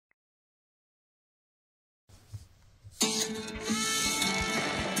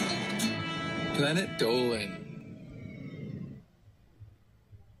Planet Dolan.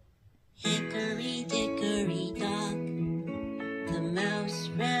 Hickory dickory dock, the mouse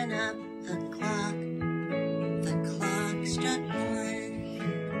ran up the clock. The clock struck 1.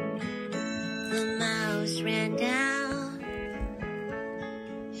 The mouse ran down.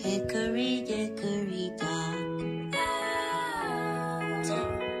 Hickory dickory dock.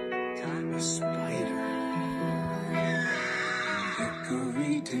 A spider.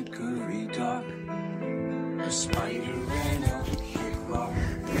 Hickory dickory dock. A spider ran up the clock.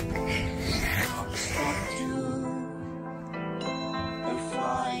 Clock struck 2. The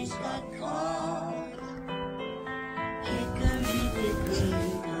flies got caught. Hickory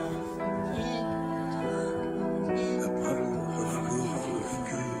dickory dock. Tick tock. A puddle of goo.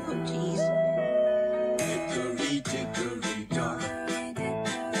 Oh, jeez. Hickory dickory dock.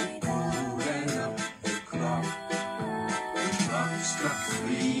 The poo ran up the clock. The clock struck 3.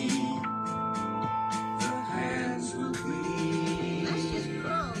 The hands will bleed. That's just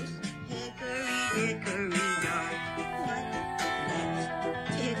gross. Hickory dickory dock. What next?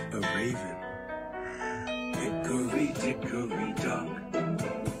 Tick. A raven. Hickory dickory dock.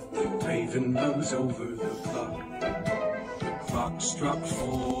 The raven rose over the clock. The clock struck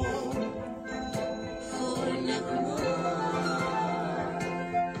 4. For nevermore.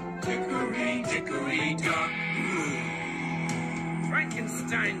 Hickory dickory dock.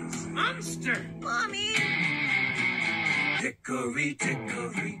 Frankenstein's monster! Mommy! Hickory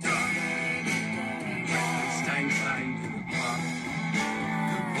dickory dock. Frankenstein climbed to the clock.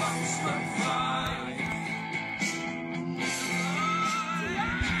 The clock struck 5.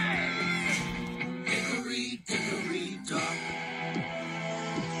 Hickory dickory dock.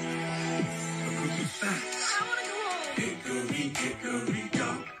 A group of bats. I want to go home. Hickory dickory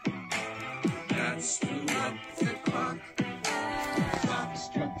dock. Bats flew up the clock. The clock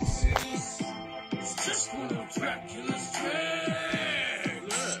struck 6. It's just one of Dracula's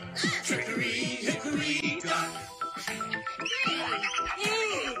tricks. Trickory hickory dock.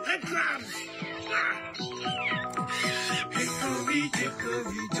 Head grabs! Hickory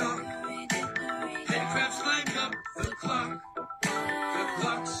dickory dock. Head crabs climbed up the clock. The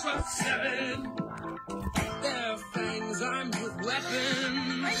clock struck 7. Their fangs armed with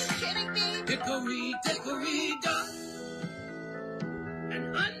weapons. Are you kidding me? Hickory dickory dock. An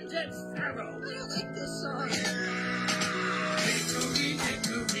undead pharaoh! I don't like this song. Hickory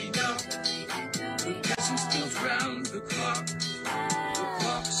dickory dock. The peasants built round the clock. The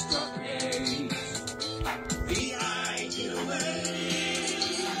clock struck 8. The ideal way.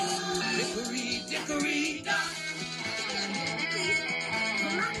 Hickory dickory dock.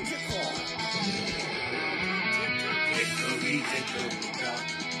 Magical. Hickory dickory dock.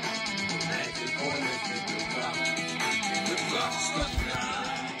 Magic corner to the clock. The clock struck 9.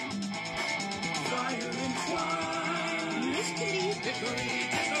 Fire and twine. Miss Kitty. Hickory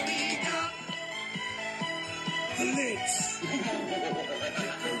dickory dock. The lich.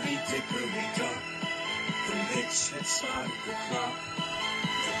 Hickory dickory dock. The lich had started the clock.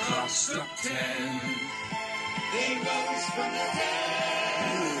 The clock struck 10. They rose from the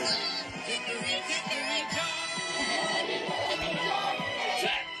dead. Hickory dickory dock.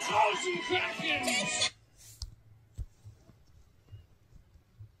 10,000 krakens!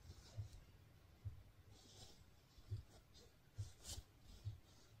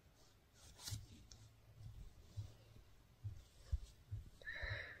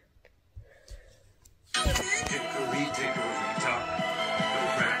 Hickory dickory dock. The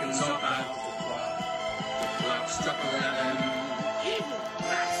krakens all out the clock. The clock struck 11.